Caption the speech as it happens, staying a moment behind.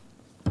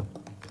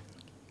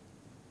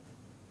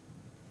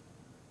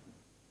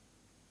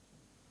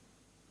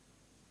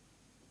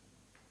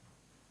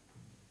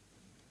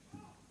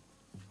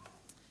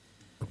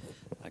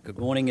Good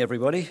morning,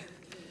 everybody.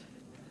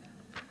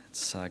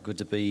 It's good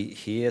to be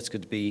here. It's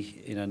good to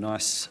be in a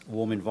nice,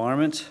 warm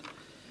environment.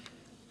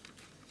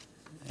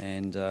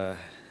 And I'll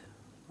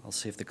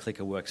see if the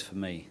clicker works for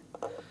me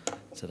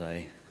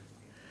today.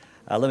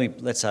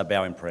 Let's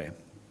bow in prayer.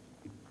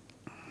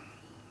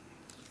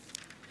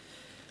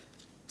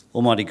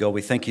 Almighty God,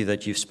 we thank you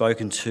that you've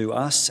spoken to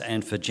us,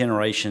 and for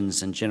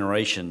generations and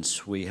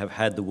generations we have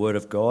had the word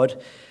of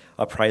God.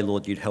 I pray,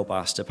 Lord, you'd help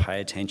us to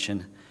pay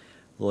attention.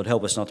 Lord,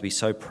 help us not to be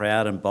so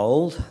proud and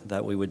bold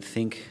that we would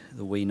think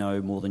that we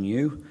know more than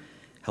you.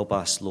 Help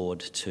us, Lord,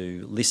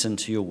 to listen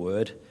to your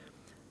word,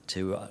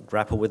 to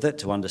grapple with it,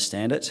 to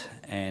understand it.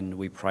 And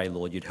we pray,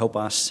 Lord, you'd help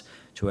us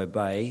to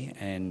obey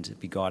and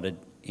be guided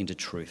into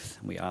truth.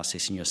 We ask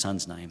this in your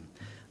Son's name.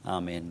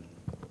 Amen.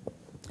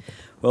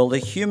 Well, the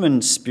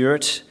human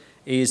spirit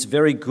is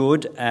very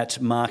good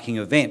at marking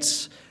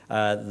events.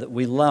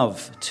 We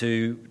love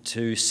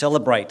to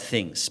celebrate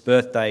things,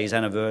 birthdays,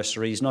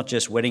 anniversaries, not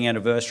just wedding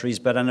anniversaries,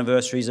 but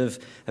anniversaries of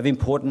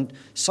important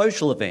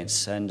social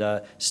events.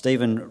 And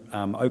Stephen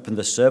opened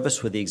the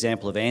service with the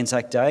example of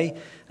Anzac Day.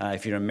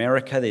 If you're in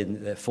America,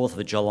 the 4th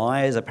of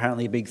July is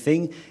apparently a big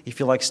thing.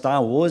 If you like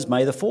Star Wars,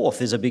 May the 4th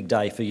is a big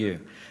day for you.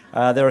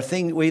 There are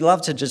things we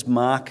love to just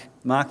mark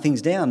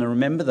things down and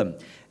remember them.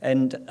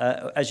 And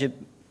as you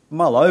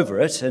mull over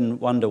it and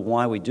wonder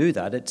why we do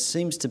that, it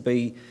seems to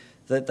be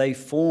that they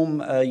form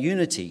a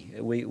unity.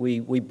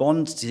 We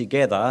bond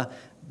together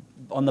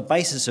on the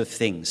basis of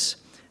things.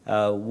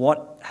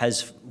 What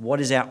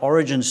is our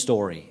origin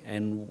story,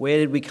 and where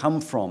did we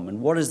come from, and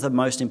what is the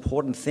most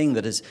important thing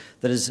that has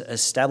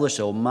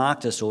established or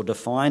marked us or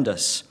defined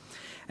us?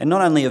 And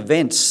not only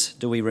events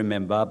do we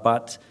remember,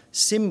 but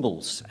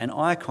symbols and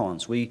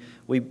icons. We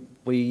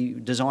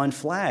design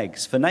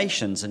flags for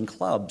nations and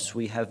clubs.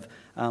 We have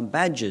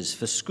badges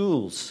for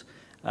schools,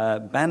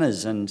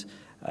 banners, and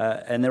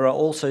there are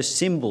also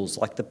symbols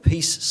like the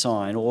peace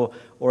sign or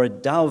a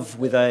dove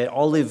with an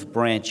olive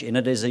branch in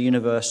it as a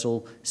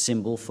universal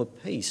symbol for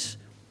peace.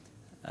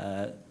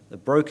 The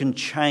broken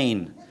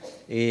chain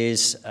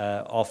is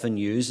often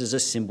used as a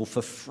symbol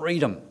for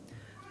freedom,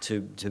 to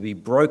be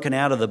broken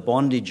out of the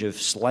bondage of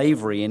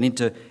slavery and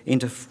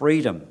into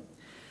freedom.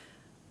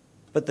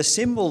 But the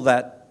symbol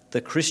that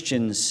the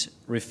Christians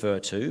refer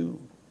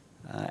to,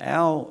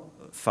 our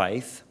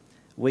faith,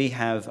 we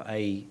have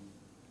a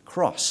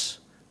cross.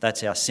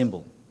 That's our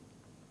symbol.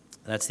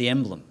 That's the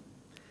emblem.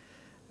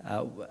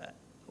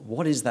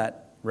 What is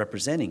that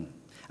representing?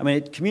 I mean,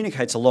 it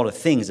communicates a lot of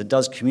things. It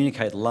does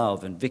communicate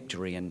love and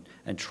victory and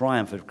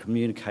triumph. It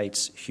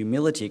communicates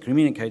humility. It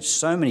communicates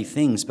so many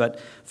things. But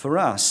for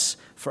us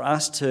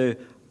to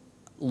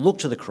look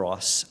to the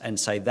cross and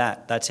say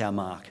that's our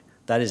mark,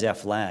 that is our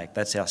flag,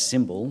 that's our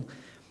symbol,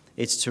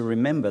 it's to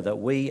remember that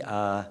we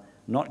are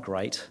not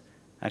great.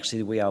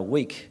 Actually, we are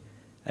weak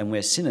and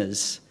we're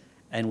sinners,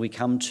 and we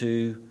come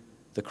to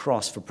the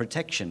cross for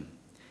protection.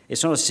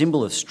 It's not a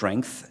symbol of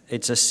strength,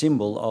 it's a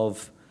symbol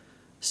of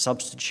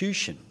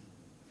substitution.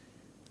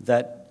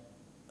 That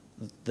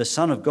the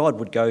Son of God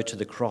would go to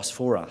the cross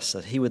for us,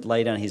 that he would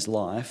lay down his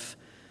life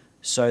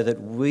so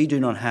that we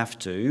do not have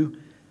to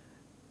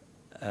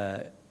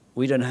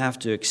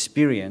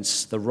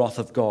experience the wrath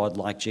of God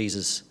like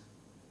Jesus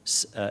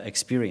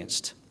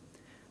experienced.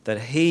 That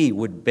he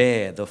would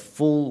bear the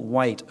full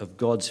weight of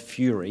God's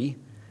fury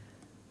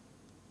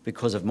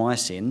because of my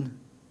sin,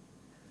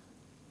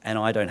 and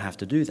I don't have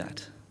to do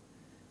that.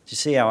 You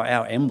see,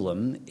 our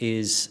emblem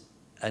is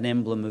an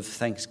emblem of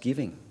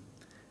thanksgiving,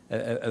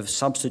 of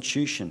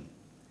substitution,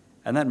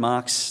 and that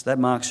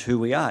marks who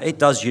we are. It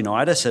does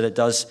unite us, and it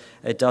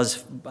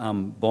does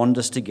bond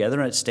us together,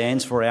 and it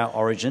stands for our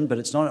origin. But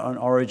it's not an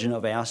origin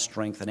of our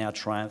strength and our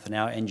triumph and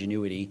our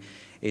ingenuity.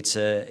 It's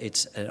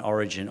an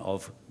origin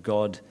of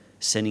God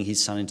sending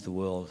his Son into the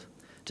world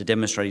to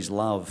demonstrate his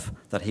love,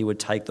 that he would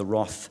take the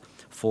wrath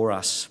for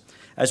us.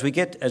 As we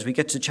get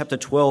to chapter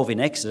 12 in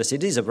Exodus,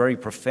 it is a very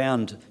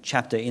profound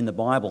chapter in the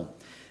Bible.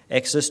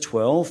 Exodus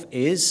 12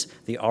 is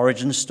the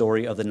origin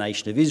story of the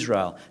nation of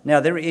Israel. Now,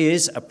 there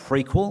is a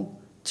prequel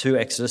to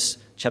Exodus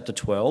chapter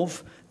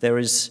 12. There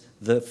is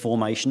the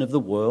formation of the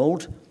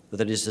world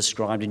that is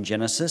described in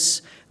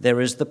Genesis.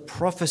 There is the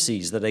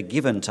prophecies that are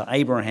given to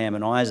Abraham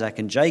and Isaac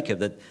and Jacob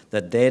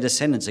that their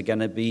descendants are going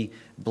to be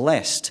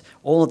blessed.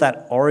 All of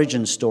that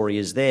origin story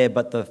is there,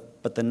 but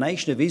the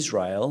nation of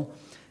Israel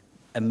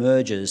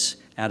emerges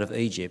out of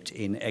Egypt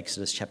in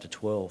Exodus chapter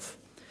 12.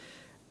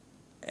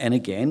 And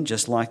again,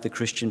 just like the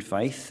Christian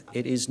faith,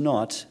 it is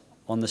not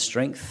on the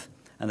strength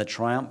and the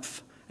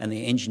triumph and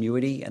the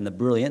ingenuity and the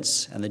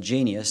brilliance and the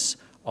genius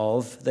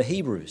of the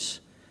Hebrews.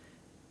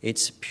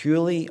 It's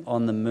purely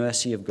on the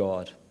mercy of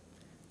God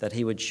that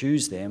he would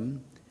choose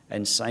them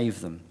and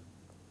save them.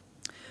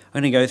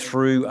 I'm going to go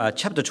through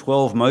chapter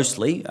 12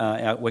 mostly.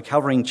 We're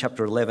covering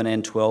chapter 11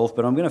 and 12,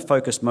 but I'm going to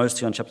focus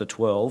mostly on chapter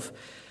 12.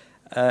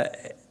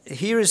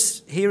 Here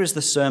is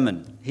the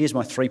sermon. Here's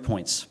my 3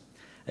 points.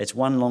 It's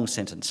one long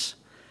sentence.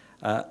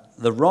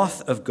 The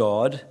wrath of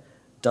God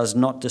does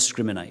not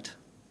discriminate.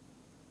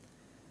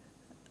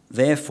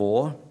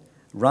 Therefore,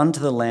 run to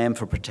the Lamb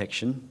for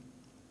protection.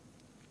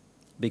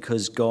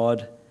 because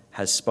God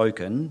has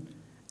spoken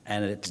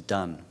and it's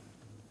done.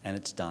 And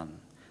it's done.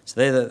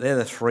 So they're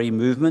the three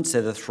movements,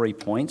 they're the 3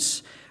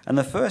 points. And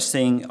the first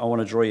thing I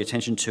want to draw your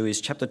attention to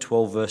is chapter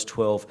 12, verse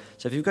 12.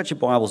 So if you've got your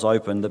Bibles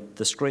open,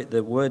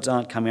 the words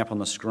aren't coming up on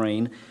the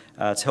screen.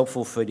 It's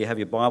helpful for you to have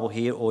your Bible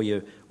here or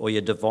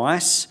your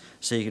device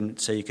so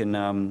you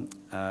can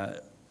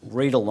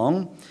read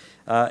along.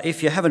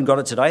 If you haven't got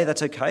it today,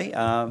 that's okay.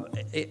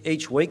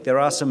 Each week there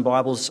are some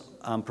Bibles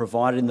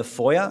provided in the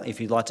foyer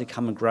if you'd like to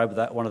come and grab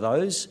one of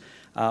those.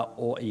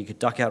 Or you could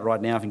duck out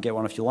right now and get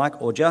one if you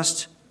like, or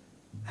just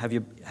have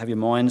your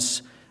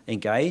minds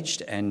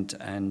engaged and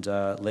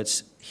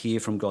let's hear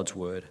from God's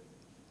word.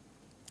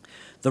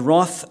 The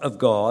wrath of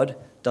God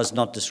does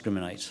not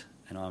discriminate,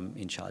 and I'm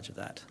in charge of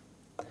that.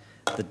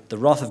 The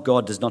wrath of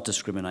God does not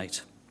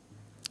discriminate.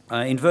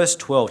 In verse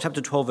 12,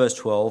 chapter 12, verse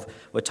 12,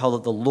 we're told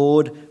that the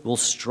Lord will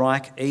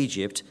strike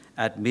Egypt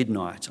at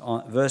midnight.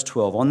 Verse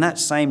 12, on that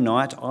same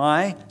night,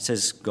 I,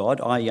 says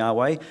God, I,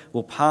 Yahweh,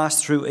 will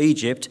pass through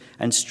Egypt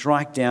and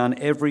strike down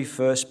every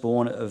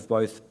firstborn of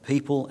both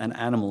people and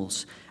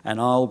animals, and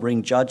I will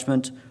bring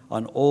judgment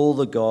on all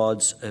the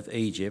gods of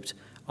Egypt.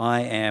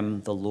 I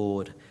am the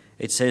Lord.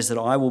 It says that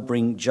I will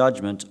bring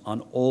judgment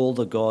on all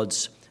the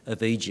gods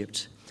of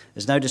Egypt.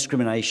 There's no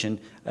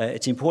discrimination.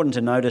 It's important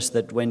to notice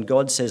that when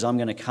God says, I'm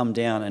going to come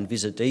down and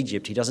visit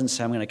Egypt, he doesn't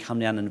say, I'm going to come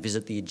down and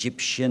visit the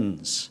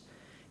Egyptians.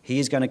 He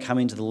is going to come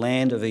into the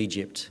land of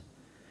Egypt.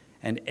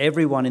 And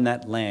everyone in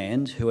that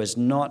land who has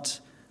not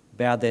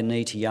bowed their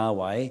knee to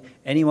Yahweh,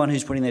 anyone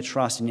who's putting their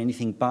trust in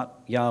anything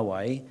but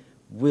Yahweh,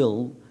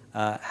 will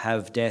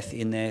have death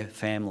in their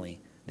family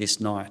this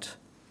night.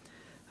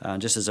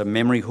 Just as a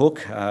memory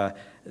hook,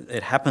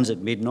 it happens at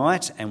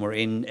midnight, and we're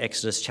in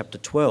Exodus chapter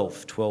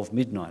 12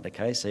 midnight,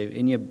 okay? So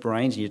in your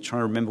brains, you're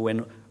trying to remember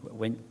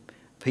when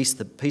piece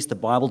the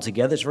Bible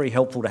together. It's very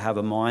helpful to have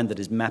a mind that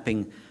is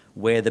mapping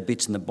where the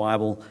bits in the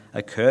Bible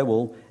occur.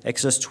 Well,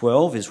 Exodus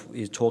 12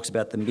 it talks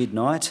about the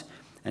midnight,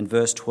 and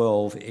verse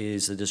 12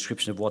 is a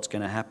description of what's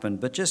going to happen.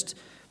 But just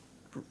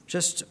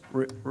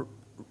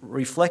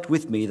reflect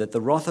with me that the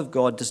wrath of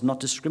God does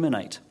not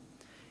discriminate.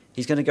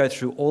 He's going to go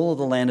through all of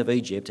the land of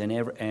Egypt, and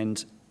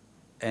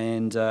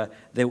he's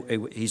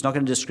not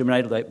going to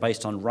discriminate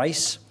based on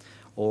race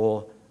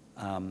or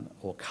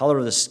colour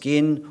of the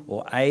skin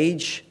or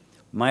age,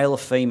 male or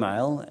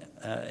female.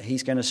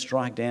 He's going to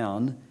strike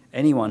down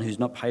anyone who's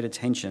not paid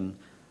attention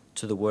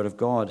to the word of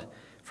God.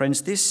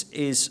 Friends, this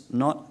is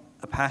not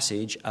a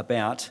passage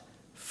about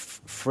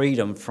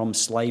freedom from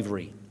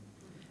slavery.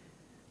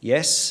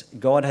 Yes,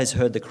 God has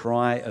heard the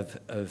cry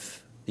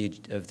of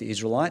the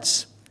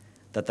Israelites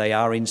that they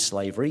are in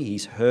slavery.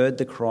 He's heard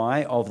the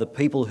cry of the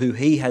people who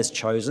he has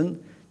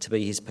chosen to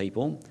be his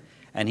people,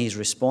 and he's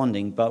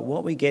responding. But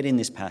what we get in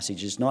this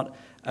passage is not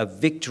a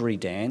victory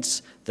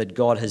dance that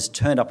God has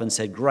turned up and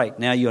said, great,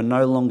 now you're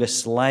no longer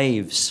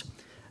slaves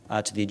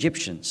to the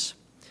Egyptians.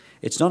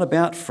 It's not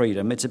about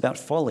freedom, it's about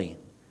folly.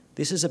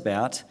 This is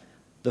about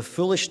the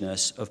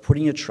foolishness of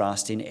putting your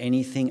trust in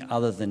anything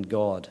other than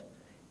God,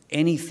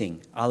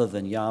 anything other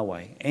than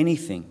Yahweh,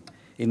 anything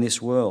in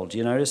this world.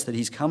 You notice that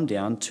he's come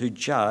down to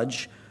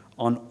judge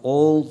on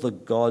all the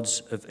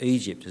gods of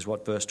Egypt, is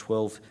what verse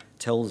 12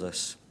 tells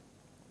us.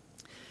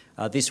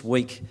 This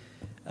week,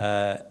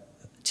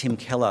 Tim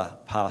Keller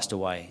passed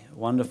away.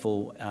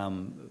 Wonderful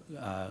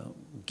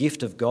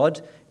gift of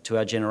God to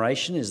our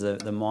generation is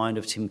the mind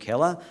of Tim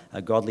Keller,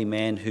 a godly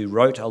man who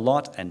wrote a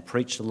lot and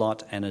preached a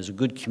lot and is a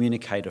good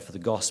communicator for the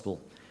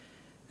gospel.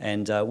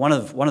 And one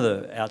of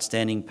the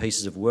outstanding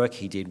pieces of work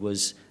he did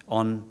was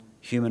on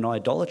human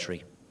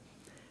idolatry.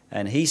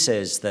 And he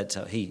says that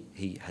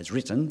he has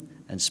written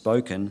and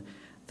spoken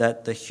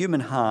that the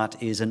human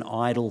heart is an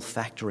idol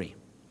factory,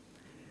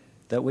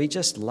 that we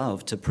just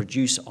love to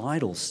produce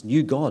idols,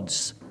 new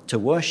gods to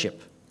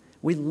worship.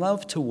 We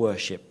love to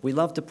worship. We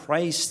love to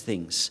praise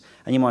things.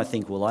 And you might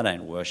think, well, I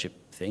don't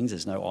worship things.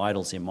 There's no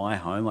idols in my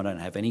home. I don't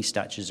have any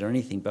statues or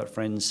anything. But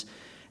friends,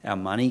 our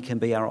money can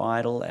be our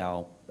idol.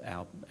 Our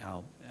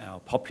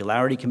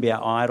popularity can be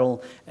our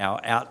idol.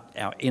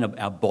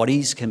 Our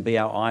bodies can be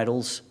our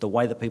idols. The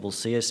way that people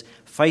see us.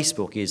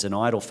 Facebook is an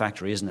idol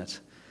factory, isn't it?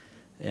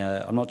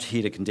 I'm not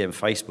here to condemn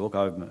Facebook.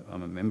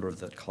 I'm a member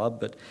of that club.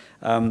 But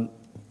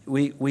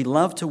we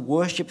love to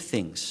worship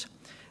things.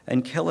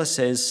 And Keller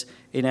says,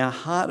 in our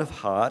heart of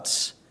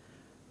hearts,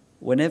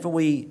 whenever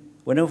we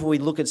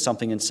look at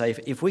something and say,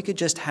 if we could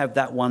just have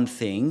that one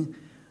thing,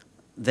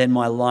 then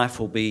my life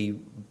will be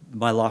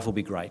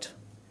great.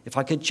 If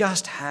I could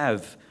just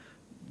have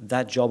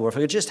that job, or if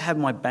I could just have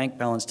my bank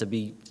balance to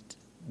be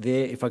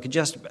there, if I could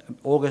just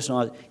organise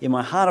in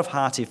my heart of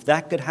hearts, if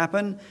that could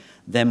happen,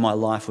 then my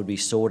life would be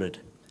sorted,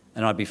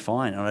 and I'd be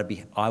fine, and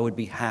I would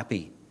be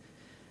happy.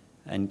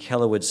 And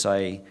Keller would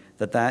say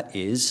that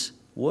is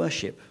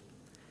worship.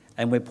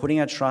 And we're putting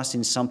our trust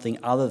in something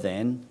other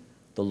than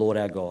the Lord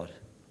our God.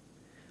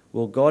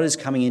 Well, God is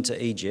coming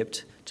into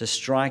Egypt to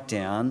strike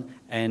down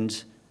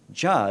and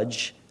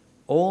judge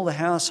all the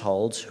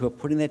households who are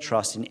putting their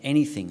trust in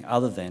anything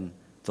other than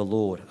the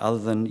Lord, other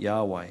than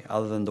Yahweh,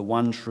 other than the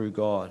one true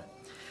God.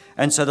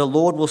 And so the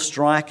Lord will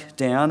strike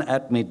down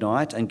at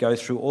midnight and go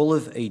through all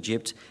of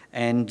Egypt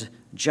and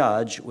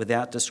judge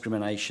without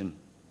discrimination.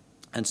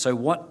 And so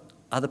what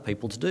are the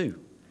people to do?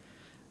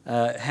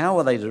 How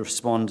are they to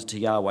respond to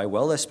Yahweh?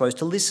 Well, they're supposed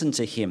to listen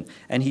to him.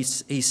 And he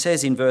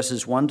says in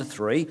verses 1 to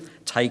 3,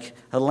 take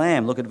a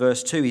lamb. Look at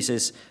verse 2. He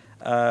says,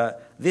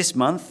 this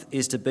month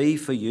is to be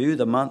for you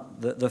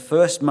the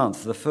first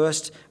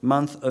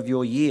month of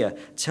your year.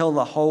 Tell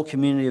the whole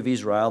community of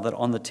Israel that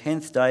on the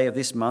 10th day of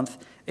this month,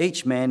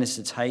 each man is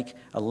to take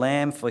a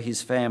lamb for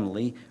his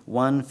family,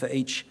 one for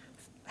each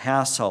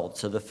household.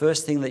 So the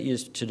first thing that you're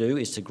to do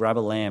is to grab a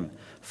lamb,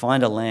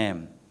 find a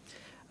lamb.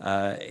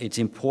 It's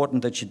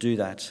important that you do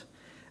that.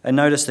 And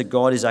notice that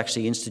God is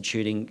actually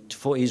instituting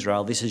for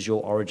Israel, this is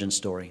your origin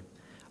story.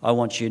 I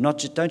want you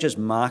don't just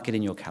mark it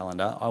in your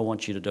calendar, I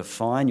want you to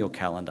define your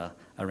calendar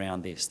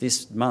around this.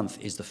 This month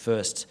is the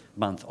first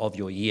month of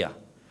your year.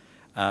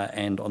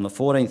 And on the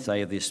 14th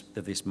day of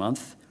this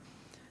month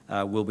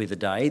will be the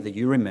day that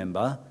you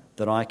remember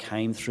that I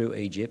came through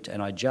Egypt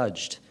and I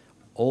judged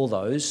all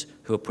those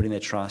who are putting their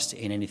trust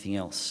in anything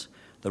else.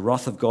 The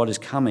wrath of God is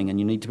coming and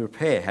you need to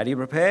prepare. How do you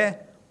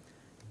prepare?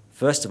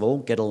 First of all,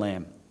 get a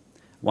lamb,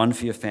 one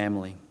for your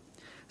family.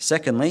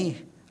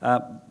 Secondly,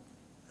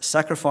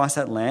 sacrifice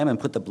that lamb and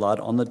put the blood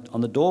on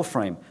the door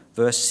frame.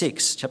 Verse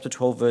 6, chapter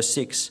 12, verse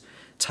 6.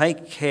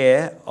 Take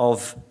care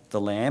of the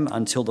lamb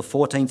until the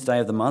 14th day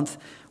of the month,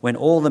 when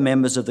all the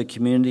members of the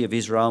community of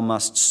Israel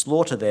must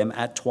slaughter them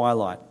at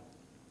twilight.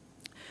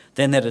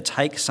 Then they're to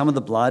take some of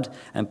the blood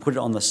and put it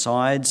on the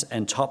sides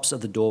and tops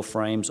of the door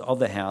frames of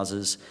the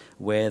houses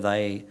where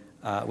they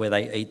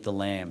eat the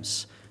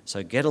lambs.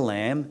 So get a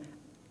lamb,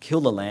 kill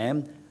the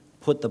lamb,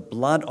 put the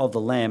blood of the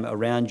lamb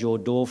around your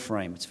door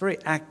frame. It's a very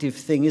active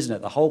thing, isn't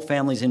it? The whole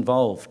family's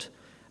involved,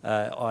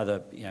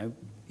 either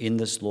in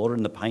the slaughter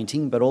and the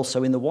painting, but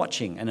also in the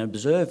watching and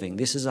observing.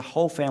 This is a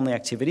whole family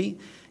activity.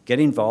 Get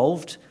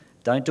involved.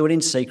 Don't do it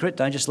in secret.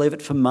 Don't just leave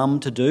it for mum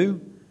to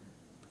do.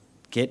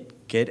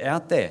 Get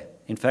out there.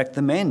 In fact,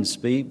 the men's,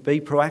 be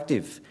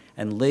proactive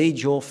and lead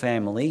your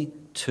family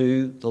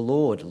to the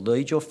Lord.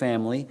 Lead your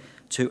family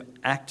to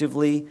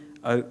actively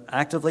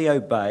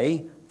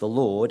obey the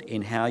Lord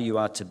in how you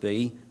are to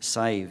be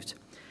saved.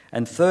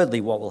 And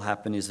thirdly, what will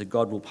happen is that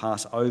God will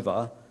pass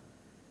over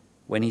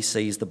when he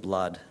sees the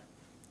blood.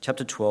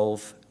 Chapter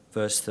 12,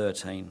 verse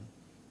 13.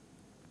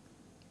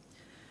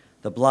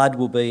 The blood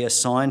will be a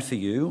sign for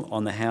you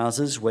on the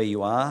houses where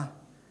you are,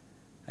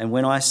 and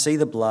when I see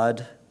the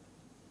blood,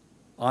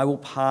 I will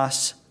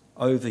pass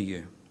over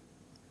you.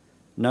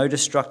 No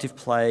destructive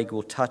plague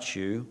will touch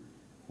you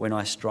when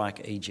I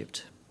strike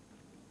Egypt.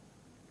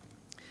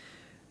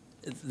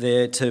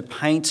 They're to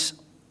paint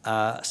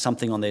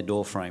something on their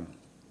doorframe.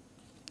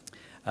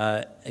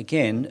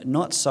 Again,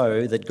 not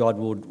so that God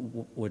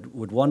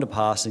would wander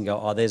past and go,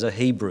 oh, there's a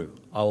Hebrew.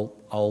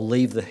 I'll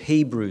leave the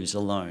Hebrews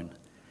alone.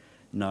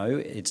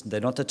 No, they're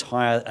not to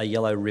tie a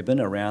yellow ribbon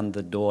around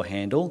the door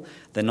handle.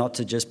 They're not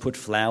to just put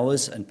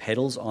flowers and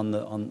petals in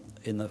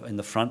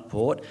the front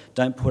port.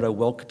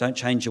 Don't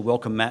change your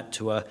welcome mat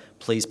to a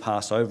please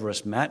pass over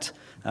us mat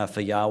for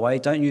Yahweh.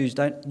 Don't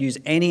use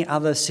any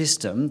other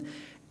system.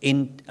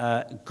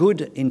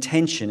 Good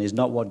intention is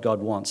not what God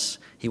wants.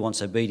 He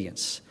wants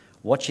obedience.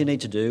 What you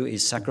need to do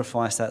is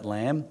sacrifice that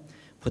lamb,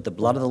 put the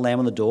blood of the lamb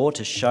on the door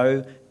to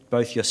show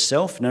both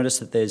yourself. Notice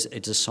that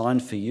it's a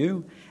sign for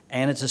you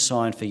and it's a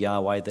sign for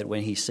Yahweh that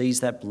when he sees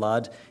that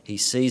blood, he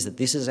sees that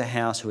this is a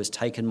house who has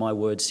taken my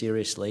word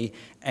seriously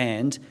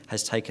and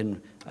has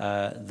taken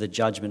the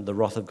judgment, the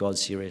wrath of God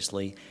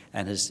seriously,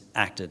 and has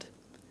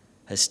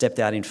stepped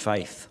out in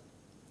faith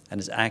and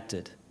has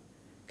acted.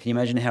 Can you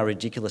imagine how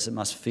ridiculous it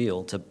must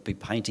feel to be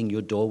painting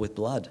your door with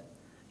blood?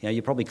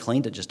 You probably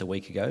cleaned it just a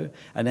week ago,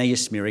 and now you're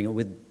smearing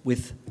it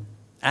with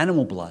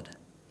animal blood.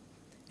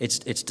 It's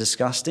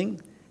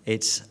disgusting,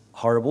 it's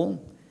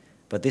horrible,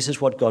 but this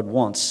is what God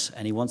wants,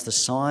 and he wants the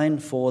sign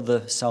for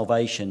the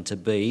salvation to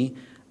be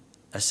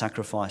a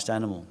sacrificed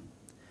animal.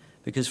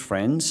 Because,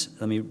 friends,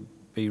 let me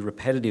be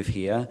repetitive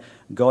here,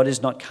 God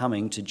is not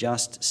coming to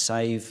just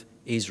save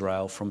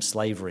Israel from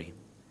slavery.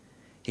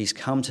 He's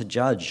come to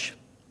judge.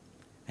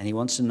 And he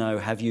wants to know,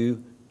 have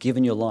you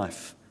given your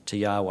life to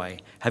Yahweh?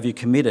 Have you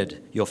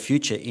committed your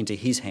future into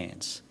his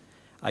hands?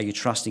 Are you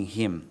trusting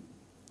him?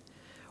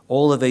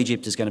 All of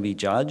Egypt is going to be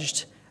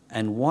judged.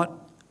 And what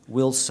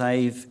will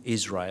save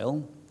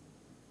Israel?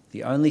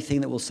 The only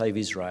thing that will save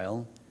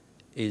Israel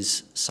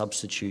is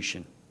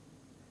substitution.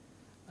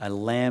 A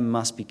lamb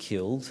must be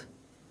killed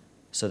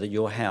so that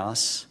your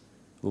house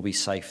will be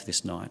safe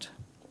this night.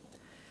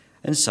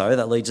 And so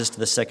that leads us to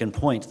the second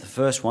point. The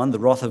first one, the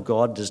wrath of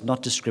God does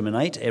not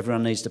discriminate.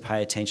 Everyone needs to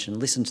pay attention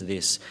and listen to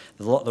this.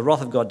 The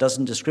wrath of God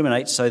doesn't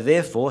discriminate. So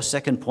therefore,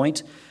 second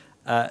point,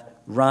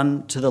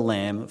 run to the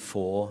Lamb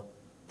for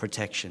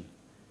protection.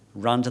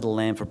 Run to the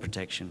Lamb for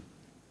protection.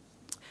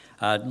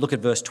 Look at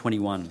verse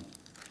 21,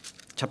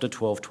 chapter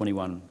 12,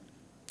 21.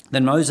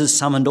 Then Moses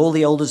summoned all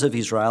the elders of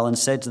Israel and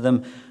said to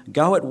them,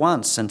 go at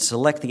once and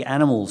select the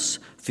animals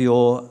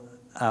for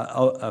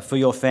for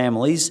your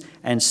families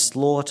and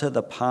slaughter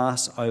the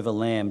Passover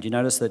lamb. Do you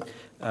notice that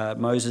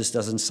Moses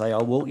doesn't say,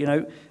 oh,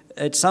 well,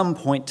 at some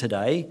point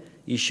today,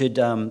 you should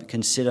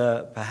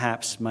consider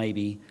perhaps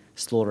maybe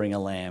slaughtering a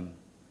lamb.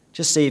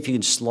 Just see if you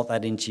can slot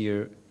that into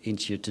your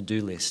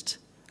to-do list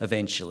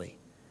eventually.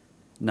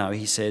 No,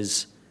 he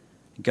says,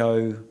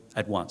 go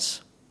at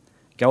once.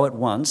 Go at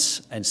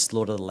once and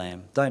slaughter the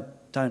lamb.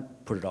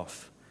 Don't put it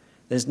off.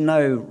 There's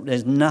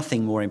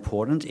nothing more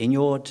important in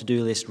your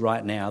to-do list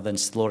right now than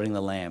slaughtering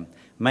the lamb.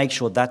 Make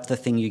sure that's the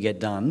thing you get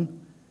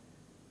done,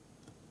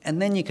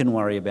 and then you can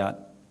worry about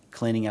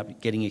cleaning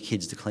up, getting your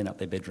kids to clean up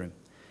their bedroom.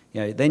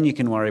 Then you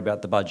can worry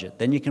about the budget.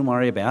 Then you can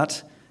worry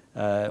about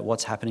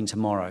what's happening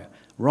tomorrow.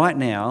 Right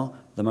now,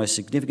 the most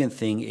significant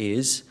thing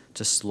is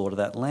to slaughter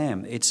that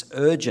lamb. It's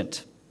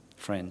urgent,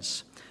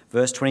 friends.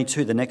 Verse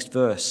 22, the next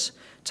verse.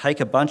 Take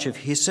a bunch of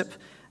hyssop,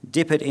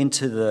 dip it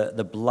into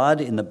the blood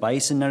in the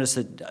basin. Notice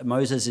that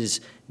Moses is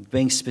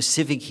being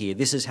specific here.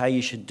 This is how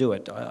you should do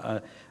it.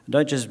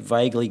 Don't just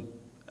vaguely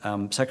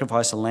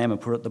sacrifice a lamb and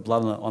put the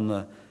blood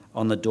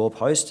on the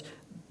doorpost.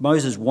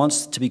 Moses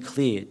wants to be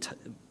clear.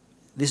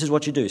 This is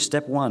what you do.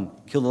 Step 1,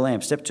 kill the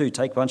lamb. Step 2,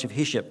 take a bunch of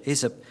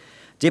hyssop,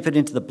 dip it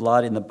into the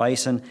blood in the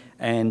basin,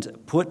 and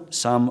put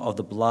some of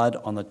the blood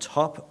on the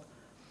top,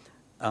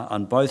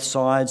 on both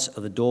sides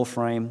of the door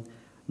frame.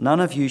 None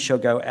of you shall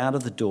go out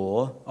of the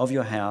door of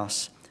your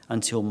house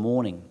until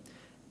morning.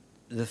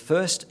 In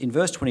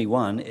verse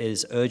 21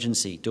 is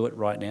urgency. Do it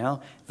right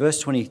now. Verse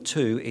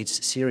 22,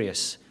 it's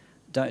serious.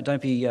 Don't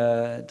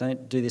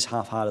do this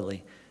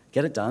half-heartedly.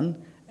 Get it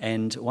done,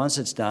 and once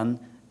it's done,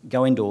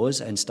 go indoors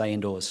and stay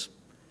indoors.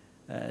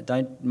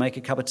 Don't make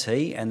a cup of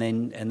tea and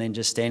then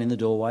just stand in the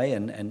doorway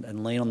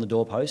and lean on the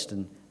doorpost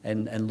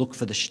and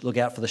look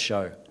out for the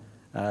show.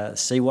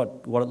 See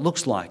what it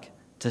looks like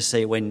to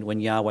see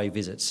when Yahweh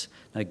visits.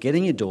 Now get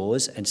in your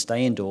doors and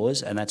stay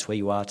indoors, and that's where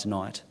you are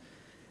tonight.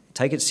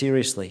 Take it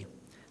seriously.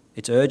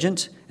 It's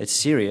urgent, it's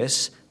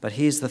serious, but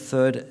here's the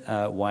third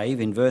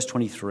wave. In verse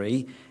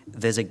 23,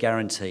 there's a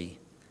guarantee.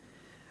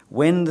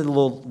 When the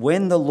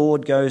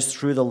Lord goes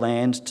through the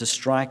land to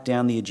strike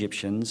down the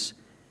Egyptians,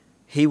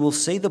 he will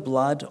see the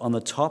blood on the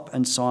top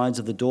and sides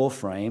of the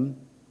doorframe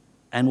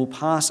and will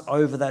pass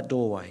over that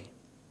doorway.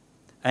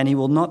 And he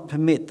will not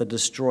permit the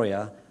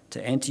destroyer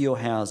to enter your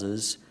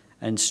houses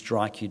and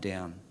strike you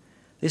down.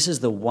 This is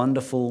the wonder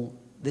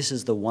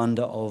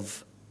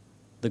of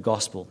the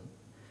gospel.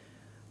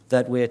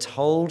 That we're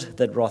told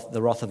that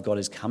the wrath of God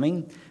is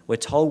coming. We're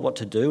told what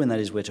to do, and that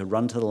is we're to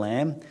run to the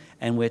Lamb.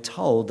 And we're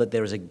told that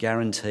there is a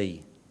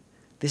guarantee.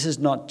 This is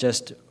not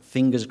just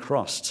fingers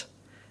crossed.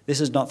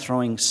 This is not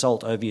throwing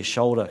salt over your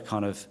shoulder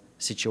kind of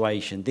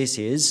situation. This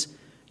is,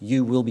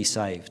 you will be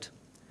saved.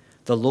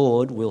 The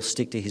Lord will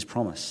stick to his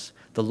promise.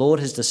 The Lord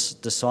has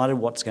decided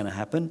what's going to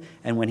happen,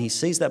 and when he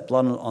sees that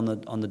blood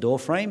on the door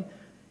frame,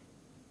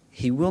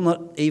 he will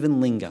not even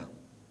linger.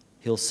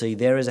 He'll see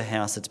there is a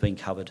house that's been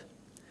covered,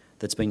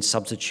 that's been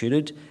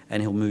substituted,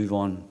 and he'll move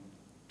on.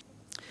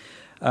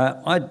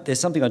 There's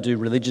something I do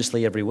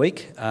religiously every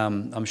week.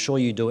 I'm sure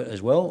you do it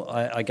as well.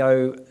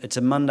 It's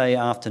a Monday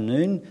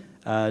afternoon,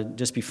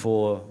 just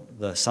before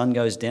the sun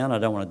goes down. I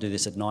don't want to do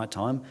this at night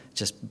time. It's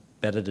just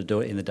better to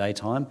do it in the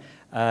daytime.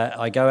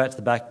 I go out to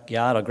the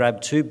backyard. I grab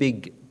 2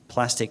 big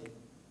plastic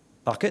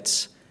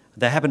buckets.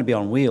 They happen to be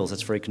on wheels.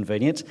 It's very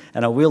convenient.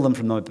 And I wheel them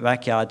from the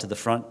backyard to the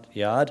front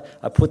yard.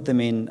 I put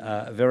them in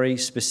very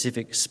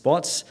specific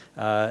spots,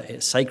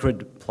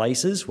 sacred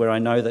places where I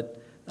know that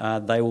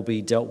they will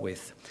be dealt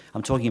with.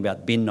 I'm talking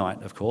about bin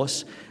night, of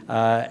course. You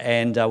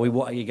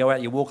go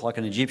out, you walk like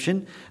an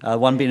Egyptian,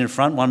 one bin in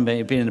front, one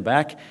bin in the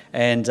back,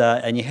 and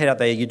you head up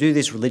there. You do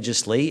this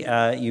religiously.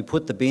 You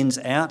put the bins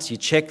out. You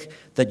check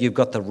that you've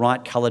got the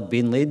right coloured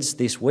bin lids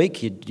this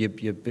week. You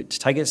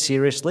take it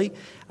seriously,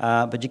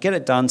 but you get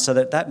it done so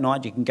that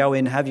night you can go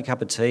in, have your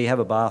cup of tea, have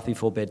a bath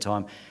before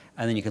bedtime,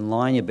 and then you can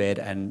lie in your bed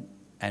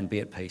and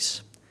be at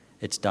peace.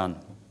 It's done.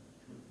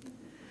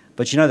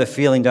 But you know the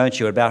feeling, don't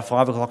you? At about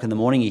 5 o'clock in the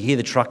morning, you hear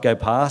the truck go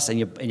past and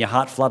your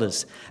heart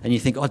flutters. And you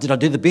think, oh, did I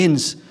do the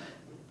bins?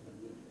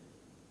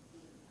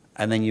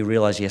 And then you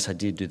realise, yes, I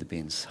did do the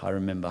bins. I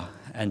remember.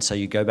 And so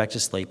you go back to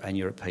sleep and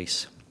you're at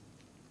peace.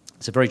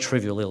 It's a very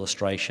trivial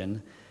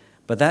illustration.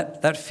 But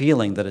that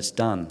feeling that it's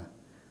done,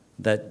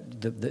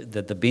 that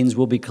the bins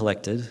will be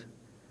collected,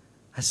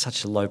 that's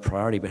such a low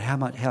priority. But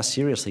how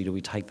seriously do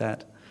we take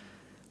that?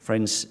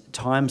 Friends,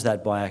 times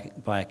that by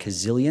a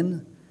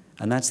gazillion,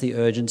 and that's the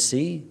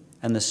urgency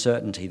and the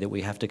certainty that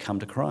we have to come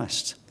to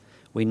Christ.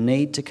 We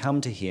need to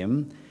come to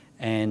him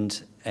and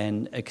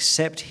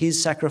accept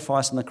his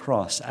sacrifice on the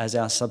cross as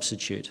our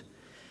substitute.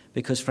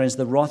 Because, friends,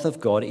 the wrath of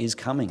God is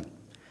coming.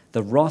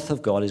 The wrath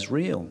of God is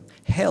real.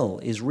 Hell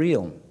is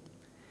real.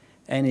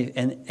 And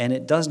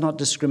it does not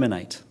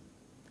discriminate.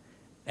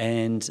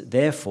 And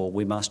therefore,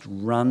 we must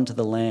run to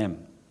the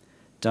Lamb.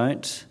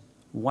 Don't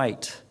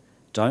wait.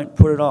 Don't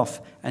put it off,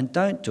 and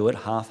don't do it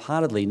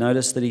half-heartedly.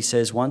 Notice that he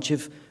says, once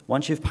you've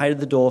painted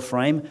the door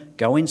frame,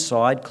 go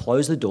inside,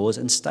 close the doors,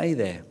 and stay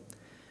there.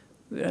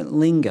 Don't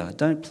linger.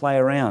 Don't play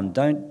around.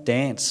 Don't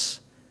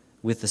dance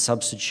with the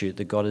substitute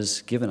that God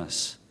has given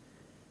us.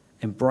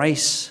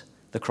 Embrace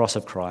the cross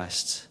of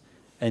Christ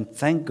and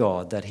thank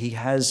God that he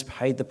has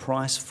paid the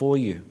price for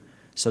you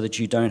so that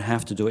you don't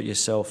have to do it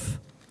yourself.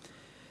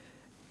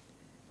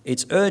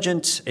 It's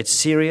urgent, it's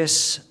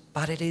serious,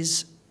 but it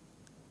is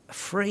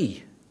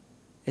free.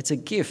 It's a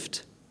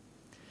gift.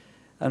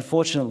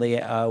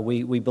 Unfortunately,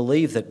 we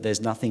believe that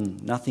there's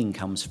nothing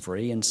comes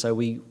free, and so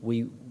we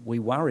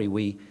worry.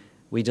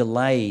 We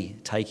delay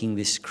taking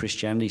this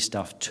Christianity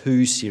stuff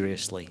too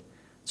seriously.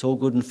 It's all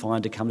good and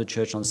fine to come to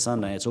church on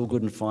Sunday. It's all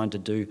good and fine to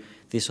do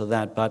this or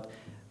that, but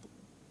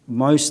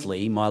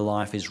mostly my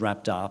life is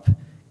wrapped up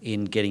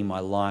in getting my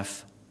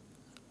life,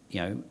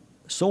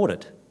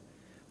 sorted.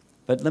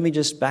 But let me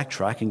just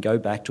backtrack and go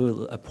back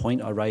to a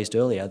point I raised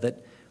earlier,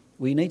 that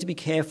we need to be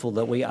careful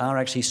that we are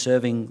actually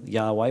serving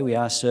Yahweh, we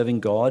are serving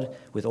God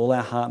with all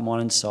our heart,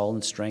 mind and soul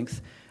and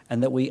strength,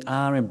 and that we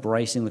are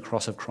embracing the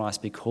cross of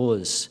Christ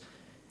because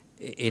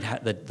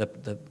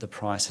the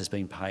price has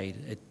been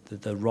paid.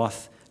 The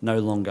wrath no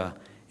longer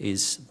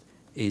is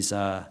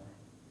our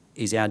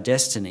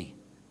destiny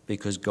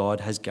because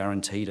God has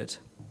guaranteed it.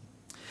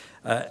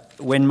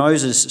 When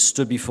Moses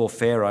stood before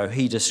Pharaoh,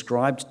 he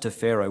described to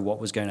Pharaoh what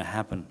was going to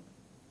happen.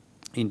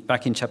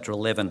 Back in chapter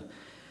 11,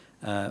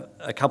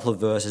 a couple of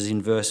verses in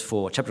verse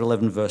 4, chapter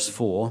 11, verse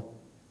 4.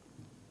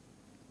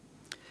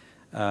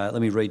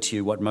 Let me read to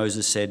you what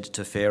Moses said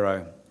to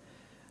Pharaoh.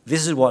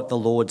 This is what the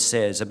Lord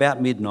says.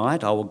 About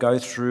midnight, I will go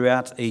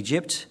throughout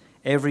Egypt.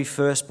 Every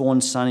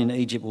firstborn son in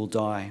Egypt will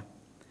die.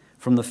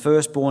 From the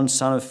firstborn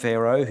son of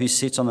Pharaoh, who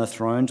sits on the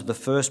throne, to the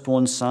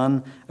firstborn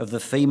son of the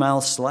female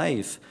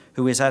slave,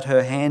 who is at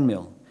her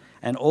handmill,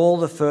 and all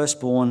the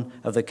firstborn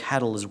of the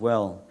cattle as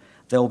well.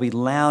 There will be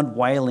loud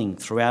wailing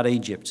throughout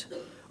Egypt,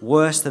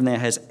 worse than there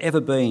has ever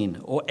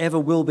been or ever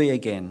will be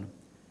again.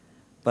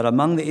 But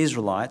among the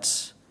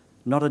Israelites,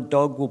 not a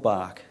dog will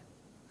bark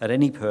at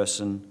any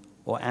person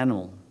or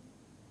animal.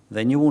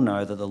 Then you will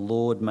know that the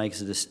Lord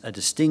makes a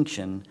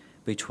distinction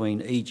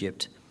between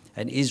Egypt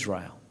and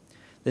Israel.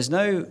 There's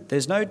no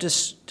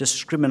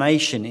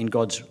discrimination in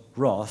God's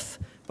wrath,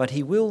 but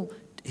there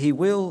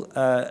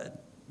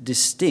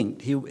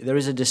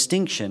is a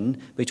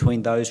distinction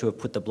between those who have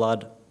put the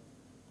blood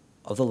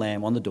of the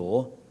Lamb on the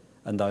door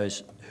and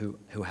those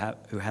who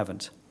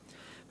haven't.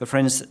 But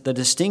friends, the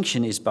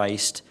distinction is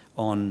based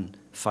on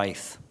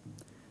faith.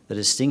 The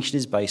distinction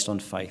is based on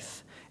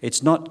faith.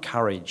 It's not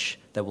courage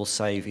that will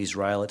save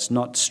Israel. It's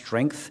not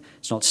strength.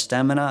 It's not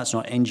stamina. It's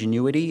not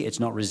ingenuity. It's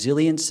not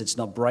resilience. It's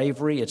not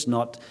bravery. It's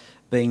not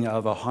being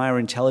of a higher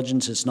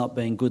intelligence. It's not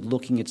being good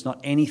looking. It's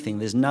not anything.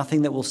 There's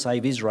nothing that will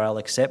save Israel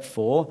except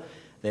for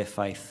their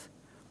faith.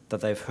 That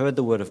they've heard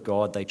the word of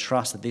God, they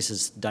trust that this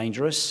is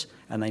dangerous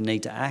and they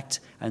need to act,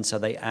 and so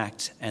they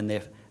act and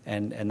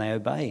they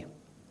obey.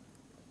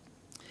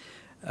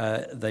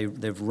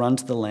 They've run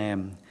to the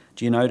Lamb.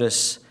 Do you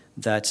notice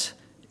that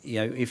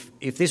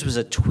if this was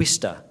a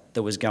twister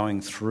that was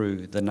going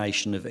through the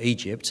nation of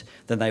Egypt,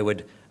 then they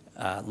would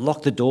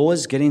lock the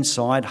doors, get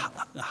inside,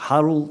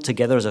 huddle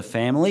together as a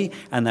family,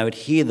 and they would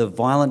hear the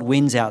violent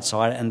winds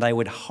outside, and they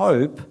would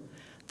hope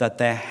that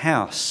their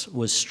house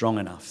was strong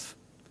enough.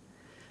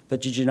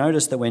 But did you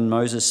notice that when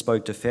Moses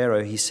spoke to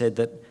Pharaoh, he said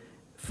that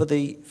for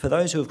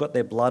those who have got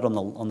their blood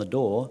on the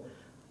door,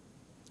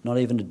 not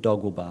even a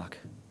dog will bark.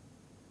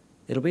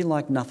 It'll be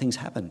like nothing's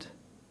happened.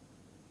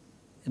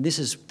 And this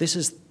is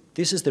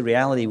the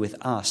reality with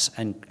us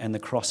and the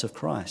cross of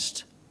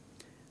Christ.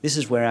 This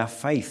is where our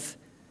faith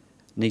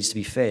needs to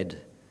be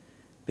fed,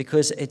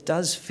 because it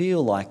does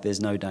feel like there's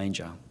no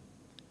danger.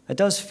 It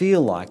does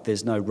feel like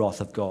there's no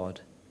wrath of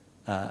God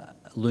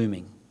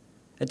looming.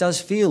 It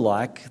does feel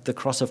like the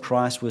cross of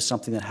Christ was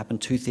something that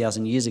happened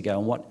 2,000 years ago,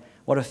 and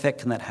what effect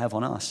can that have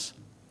on us?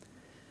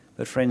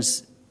 But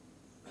friends,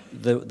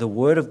 the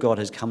word of God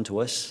has come to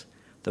us.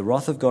 The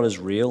wrath of God is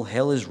real,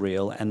 hell is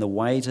real, and the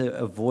way to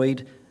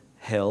avoid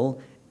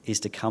hell is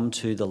to come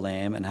to the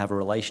Lamb and have a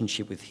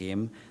relationship with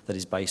him that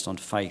is based on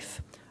faith,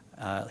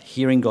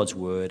 hearing God's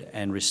word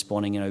and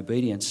responding in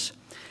obedience.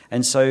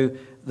 And so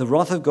the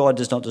wrath of God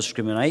does not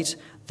discriminate.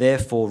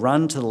 Therefore,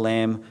 run to the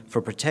Lamb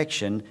for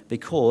protection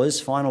because,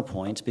 final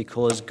point,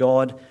 because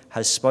God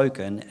has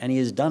spoken and he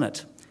has done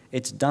it.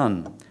 It's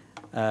done.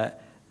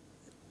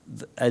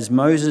 As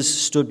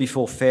Moses stood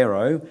before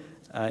Pharaoh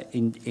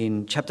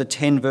in chapter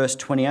 10, verse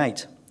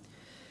 28.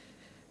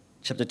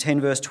 Chapter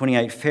 10, verse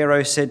 28,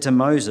 Pharaoh said to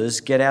Moses,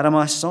 "Get out of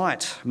my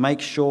sight.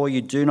 Make sure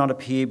you do not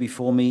appear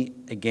before me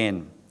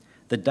again.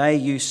 The day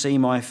you see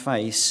my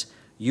face,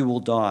 you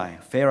will die."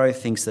 Pharaoh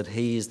thinks that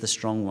he is the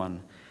strong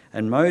one.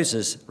 And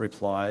Moses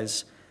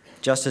replies,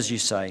 "Just as you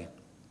say,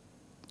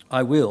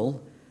 I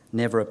will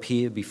never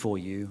appear before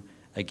you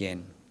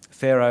again."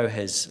 Pharaoh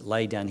has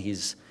laid down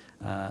his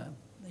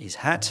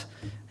hat,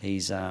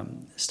 he's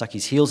stuck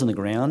his heels in the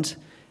ground,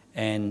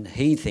 and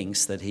he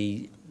thinks that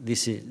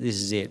this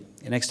is it.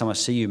 Next time I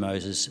see you,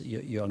 Moses,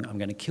 I'm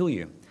going to kill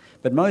you.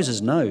 But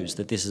Moses knows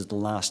that this is the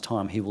last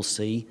time he will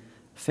see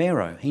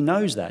Pharaoh. He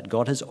knows that.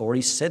 God has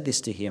already said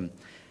this to him.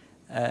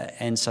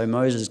 And so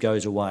Moses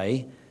goes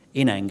away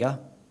in anger,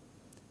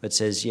 but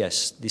says,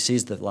 yes, this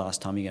is the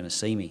last time you're going to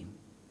see me.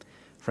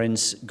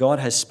 Friends, God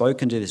has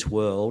spoken to this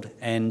world,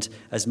 and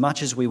as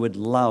much as we would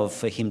love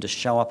for him to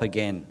show up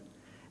again,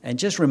 and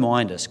just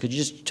remind us, could you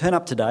just turn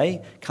up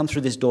today, come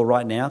through this door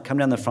right now, come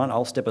down the front,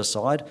 I'll step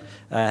aside,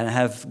 and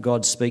have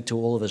God speak to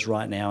all of us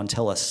right now and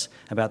tell us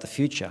about the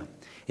future.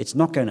 It's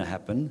not going to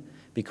happen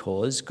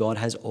because God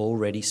has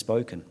already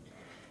spoken.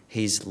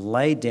 He's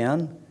laid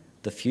down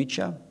the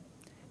future.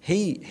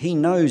 He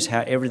knows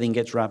how everything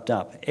gets wrapped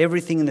up.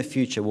 Everything in the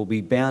future will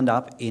be bound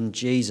up in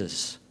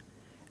Jesus.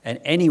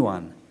 And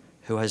anyone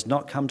who has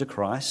not come to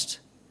Christ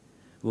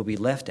will be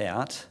left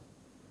out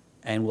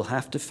and will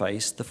have to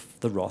face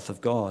the wrath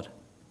of God.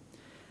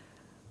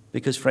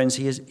 Because, friends,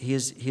 he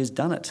has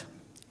done it.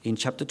 In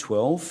chapter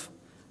 12,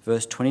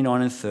 verse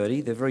 29 and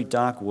 30, they're very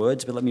dark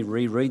words, but let me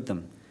reread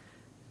them.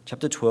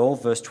 Chapter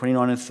 12, verse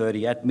 29 and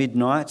 30, at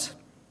midnight,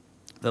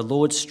 the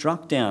Lord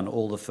struck down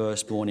all the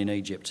firstborn in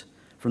Egypt,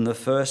 from the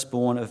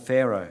firstborn of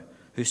Pharaoh,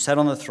 who sat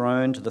on the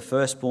throne, to the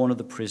firstborn of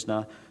the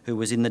prisoner who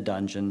was in the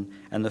dungeon,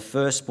 and the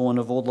firstborn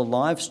of all the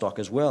livestock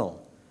as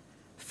well.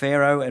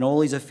 Pharaoh and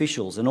all his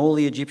officials and all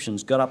the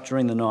Egyptians got up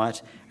during the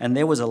night, and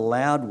there was a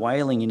loud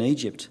wailing in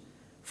Egypt,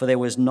 for there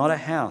was not a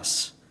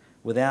house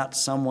without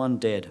someone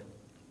dead.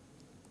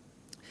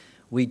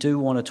 We do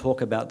want to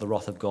talk about the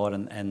wrath of God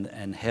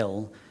and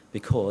hell,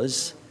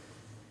 because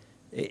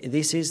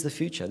this is the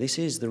future. This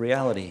is the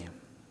reality.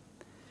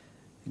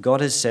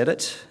 God has said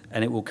it,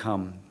 and it will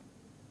come.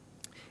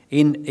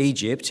 In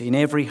Egypt, in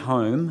every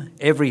home,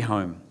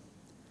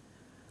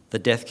 the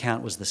death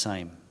count was the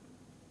same.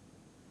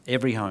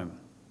 Every home.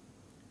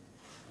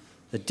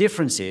 The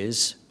difference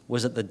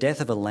was it the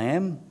death of a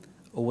lamb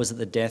or was it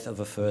the death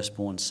of a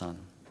firstborn son?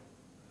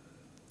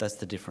 That's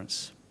the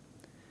difference.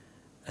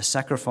 A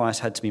sacrifice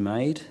had to be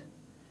made.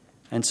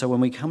 And so when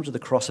we come to the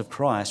cross of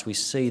Christ, we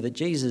see that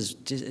Jesus,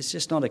 it's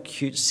just not a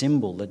cute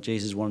symbol that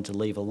Jesus wanted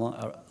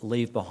to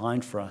leave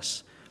behind for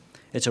us.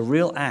 It's a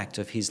real act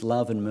of his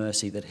love and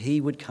mercy that he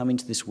would come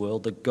into this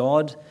world, the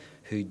God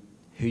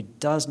who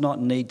does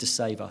not need to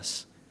save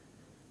us,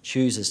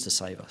 chooses to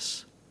save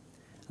us.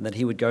 And that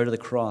he would go to the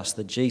cross,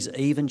 that Jesus,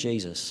 even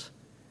Jesus,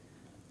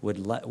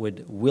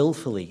 would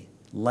willfully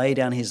lay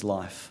down his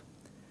life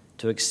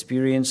to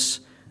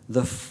experience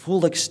the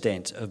full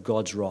extent of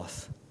God's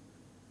wrath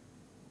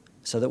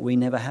so that we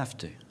never have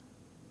to.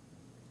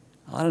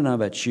 I don't know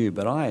about you,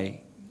 but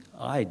I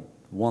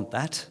want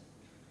that.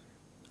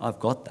 I've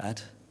got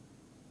that.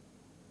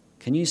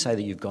 Can you say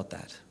that you've got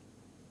that?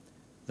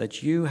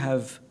 That you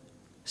have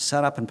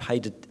sat up and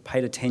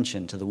paid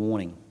attention to the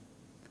warning,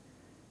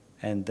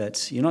 and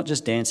that you're not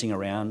just dancing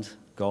around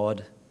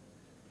God.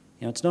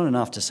 You know, it's not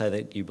enough to say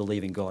that you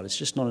believe in God. It's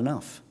just not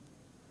enough.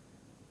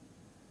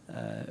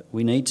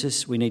 We need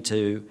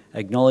to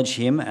acknowledge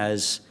him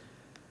as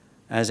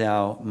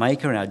our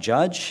maker and our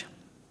judge,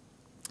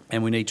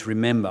 and we need to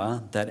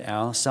remember that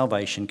our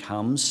salvation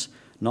comes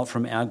not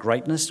from our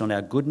greatness, not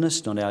our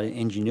goodness, not our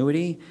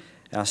ingenuity,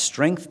 our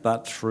strength,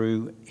 but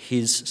through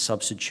his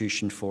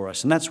substitution for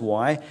us. And that's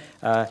why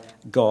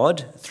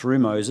God, through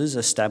Moses,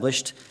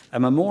 established a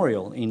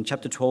memorial. In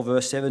chapter 12,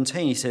 verse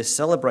 17, he says,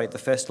 celebrate the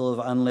festival of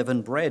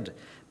unleavened bread,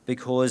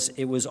 because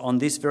it was on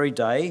this very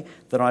day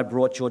that I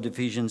brought your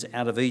divisions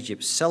out of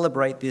Egypt.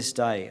 Celebrate this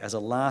day as a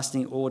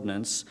lasting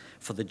ordinance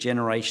for the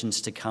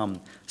generations to come.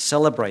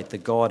 Celebrate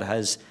that God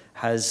has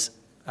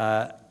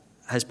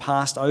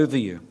passed over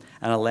you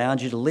and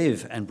allowed you to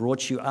live and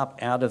brought you up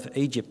out of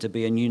Egypt to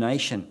be a new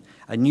nation,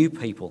 a new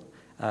people,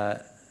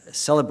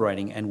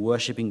 celebrating and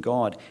worshipping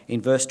God.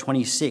 In verse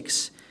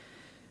 26,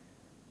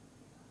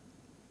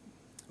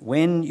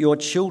 when your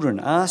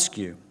children ask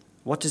you,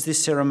 what does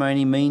this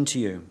ceremony mean to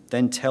you?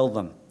 Then tell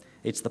them,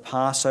 it's the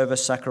Passover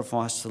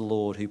sacrifice to the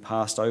Lord, who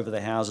passed over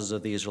the houses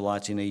of the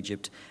Israelites in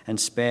Egypt and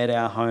spared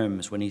our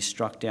homes when he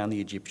struck down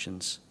the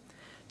Egyptians.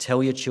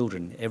 Tell your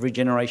children. Every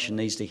generation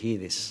needs to hear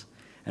this.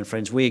 And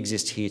friends, we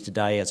exist here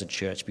today as a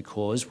church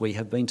because we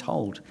have been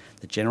told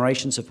that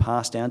generations have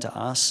passed down to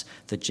us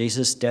that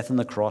Jesus' death on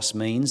the cross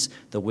means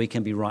that we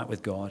can be right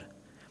with God.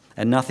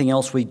 And nothing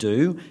else we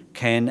do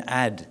can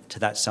add to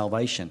that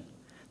salvation.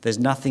 There's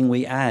nothing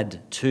we add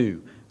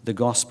to the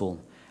gospel.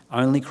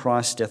 Only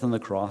Christ's death on the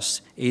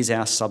cross is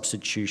our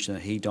substitution,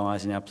 that he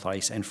dies in our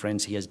place. And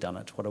friends, he has done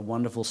it. What a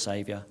wonderful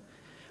Saviour.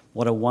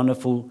 What a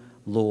wonderful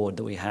Lord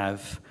that we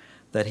have,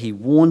 that he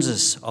warns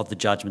us of the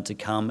judgment to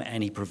come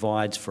and he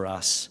provides for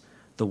us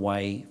the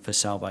way for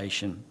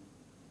salvation.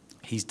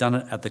 He's done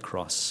it at the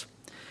cross.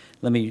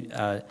 Let me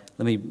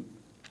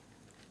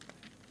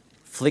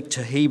flick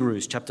to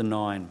Hebrews chapter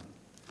 9.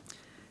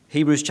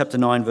 Hebrews chapter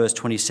 9, verse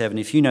 27.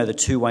 If you know the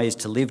two ways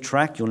to live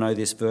track, you'll know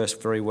this verse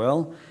very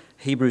well.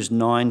 Hebrews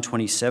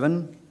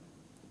 9:27.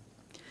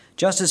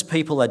 Just as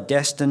people are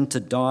destined to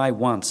die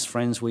once,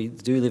 friends, we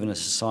do live in a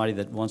society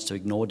that wants to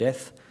ignore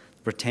death,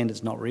 pretend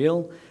it's not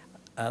real.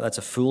 That's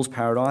a fool's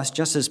paradise.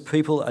 Just as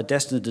people are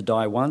destined to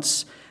die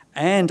once,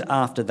 and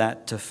after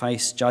that to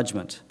face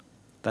judgment.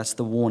 That's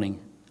the warning.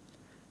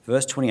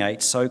 Verse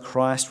 28, so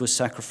Christ was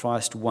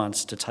sacrificed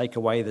once to take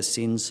away the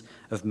sins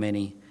of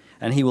many,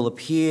 and he will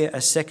appear a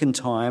second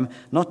time,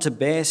 not to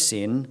bear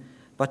sin,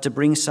 but to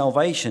bring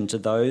salvation to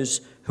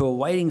those who are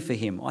waiting for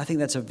him. I think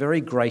that's a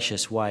very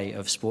gracious way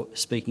of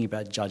speaking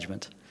about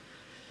judgment.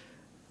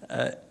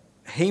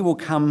 He will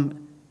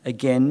come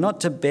again,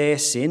 not to bear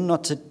sin,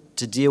 not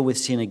to deal with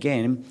sin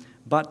again,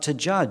 but to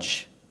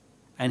judge.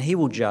 And he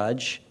will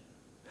judge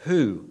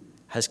who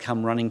has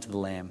come running to the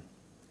Lamb,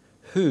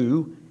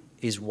 who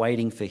is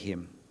waiting for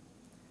him,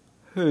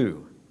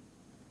 who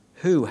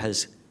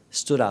has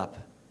stood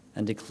up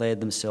and declared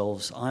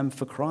themselves, I'm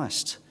for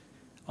Christ.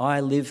 I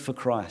live for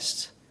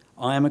Christ.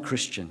 I am a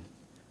Christian.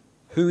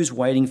 Who is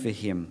waiting for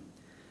him?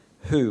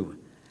 Who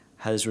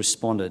has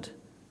responded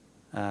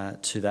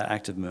to that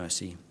act of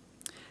mercy?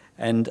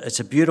 And it's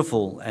a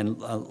beautiful, and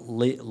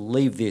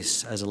leave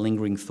this as a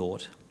lingering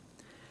thought.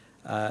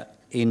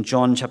 In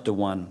John chapter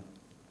 1,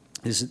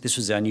 this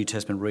was our New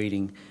Testament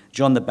reading,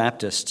 John the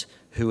Baptist,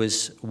 who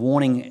was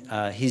warning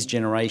his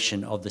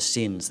generation of the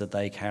sins that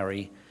they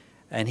carry,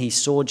 and he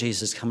saw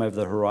Jesus come over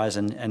the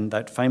horizon, and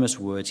that famous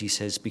words, he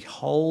says,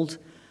 "Behold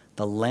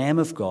the Lamb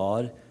of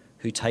God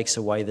who takes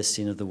away the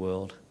sin of the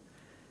world."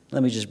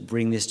 Let me just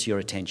bring this to your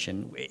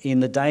attention. In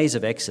the days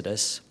of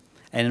Exodus,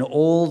 and in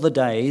all the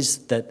days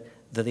that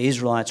the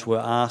Israelites were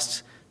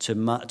asked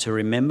to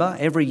remember,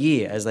 every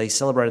year as they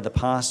celebrated the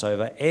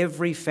Passover,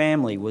 every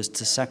family was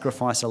to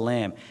sacrifice a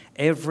lamb.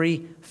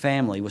 Every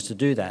family was to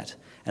do that.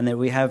 And that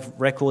we have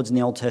records in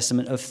the Old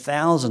Testament of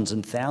thousands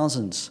and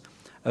thousands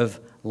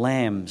of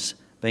lambs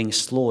being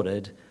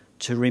slaughtered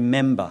to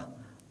remember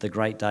the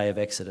great day of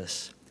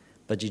Exodus.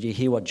 But did you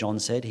hear what John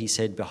said? He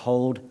said,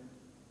 "Behold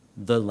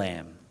the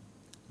Lamb,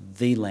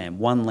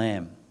 one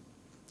Lamb,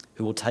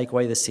 who will take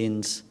away the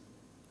sins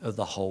of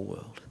the whole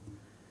world."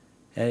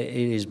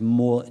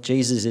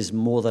 Jesus is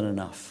more than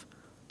enough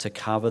to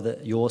cover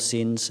your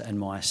sins and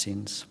my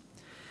sins.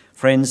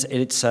 Friends,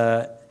 it's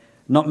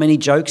not many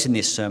jokes in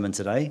this sermon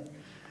today.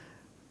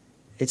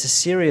 It's a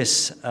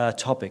serious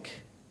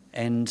topic,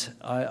 and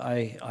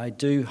I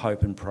do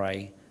hope and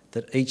pray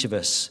that each of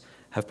us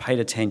have paid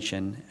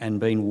attention and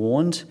been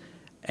warned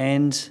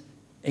and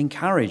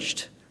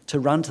encouraged to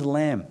run to the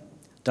Lamb.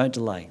 Don't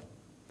delay.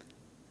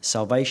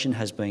 Salvation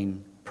has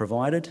been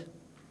provided.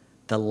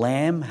 The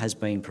Lamb has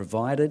been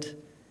provided.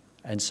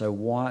 And so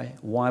why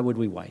would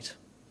we wait?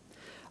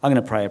 I'm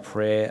going to pray a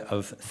prayer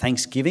of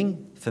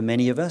thanksgiving for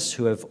many of us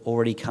who have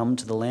already come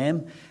to the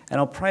Lamb. And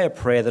I'll pray a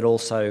prayer that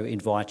also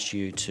invites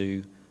you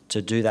to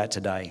do that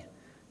today,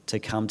 to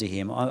come to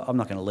him. I'm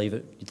not going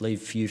to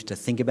leave you to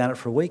think about it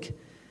for a week.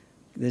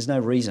 There's no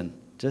reason.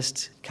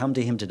 Just come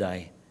to him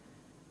today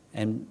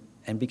and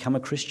become a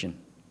Christian.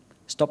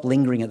 Stop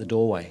lingering at the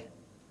doorway.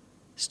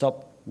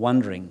 Stop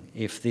wondering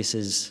if this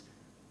is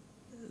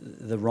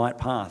the right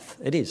path.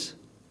 It is.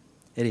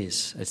 It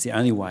is. It's the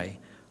only way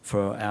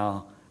for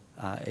our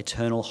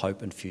eternal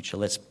hope and future.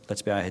 Let's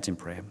bow our heads in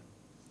prayer.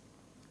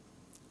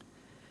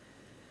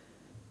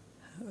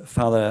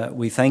 Father,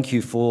 we thank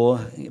you for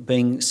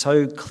being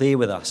so clear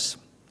with us,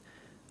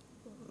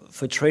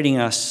 for treating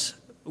us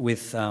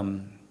with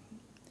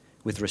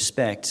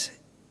respect,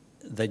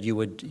 that you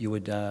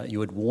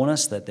would warn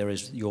us that there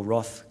is your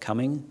wrath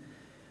coming.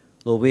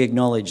 Lord, we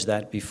acknowledge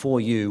that before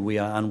you we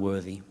are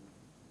unworthy.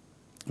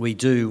 We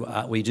do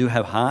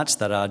have hearts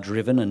that are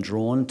driven and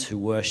drawn to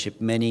worship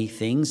many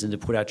things and to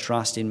put our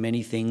trust in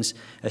many things,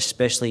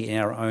 especially in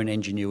our own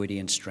ingenuity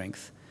and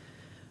strength.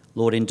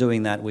 Lord, in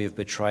doing that, we have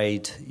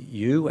betrayed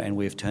you and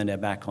we have turned our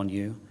back on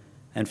you,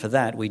 and for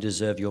that we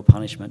deserve your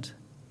punishment.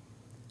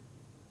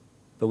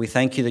 But we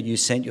thank you that you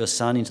sent your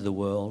Son into the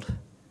world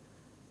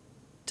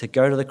to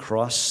go to the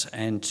cross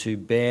and to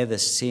bear the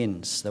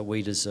sins that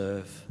we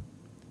deserve,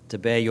 to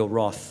bear your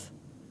wrath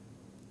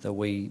that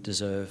we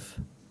deserve.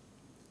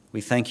 We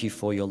thank you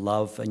for your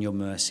love and your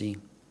mercy.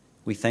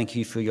 We thank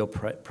you for your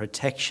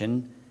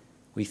protection.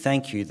 We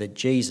thank you that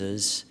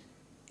Jesus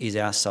is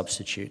our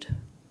substitute.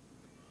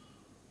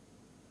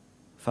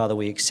 Father,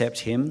 we accept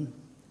him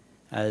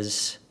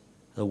as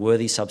the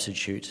worthy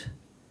substitute.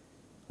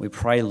 We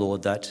pray,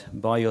 Lord, that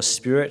by your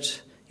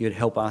Spirit you would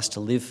help us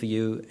to live for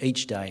you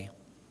each day.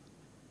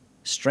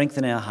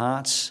 Strengthen our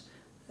hearts.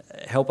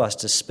 Help us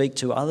to speak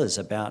to others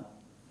about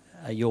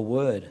your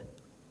word.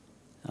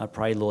 I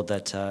pray, Lord,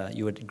 that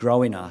you would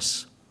grow in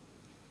us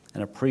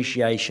an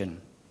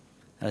appreciation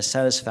and a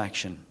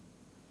satisfaction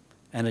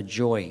and a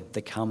joy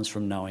that comes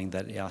from knowing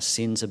that our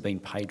sins have been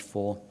paid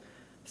for,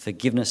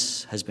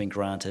 forgiveness has been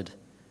granted,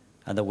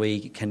 and that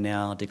we can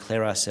now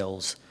declare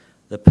ourselves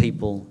the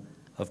people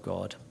of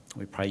God.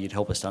 We pray you'd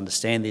help us to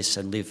understand this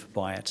and live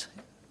by it.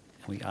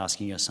 We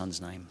ask in your Son's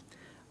name.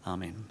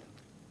 Amen.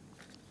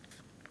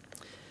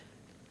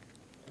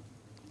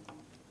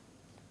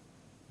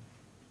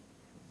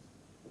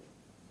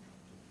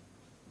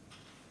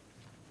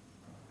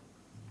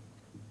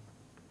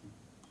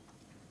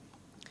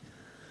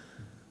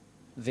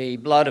 The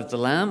blood of the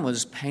Lamb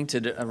was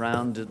painted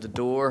around the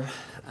door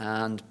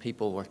and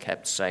people were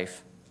kept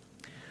safe.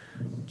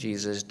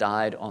 Jesus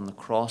died on the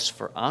cross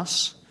for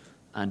us,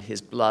 and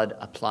his blood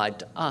applied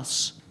to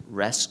us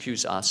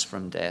rescues us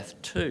from death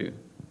too.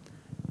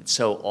 It's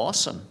so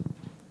awesome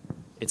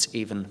it's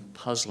even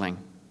puzzling.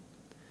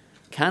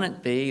 Can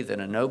it be that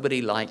a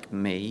nobody like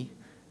me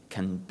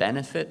can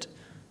benefit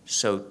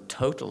so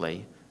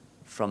totally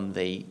from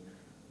the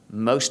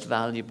most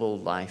valuable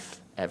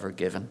life ever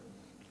given?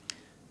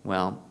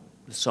 Well,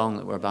 the song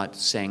that we're about to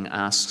sing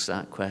asks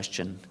that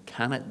question.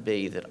 Can it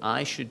be that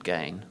I should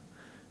gain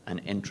an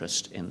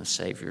interest in the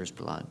Savior's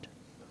blood?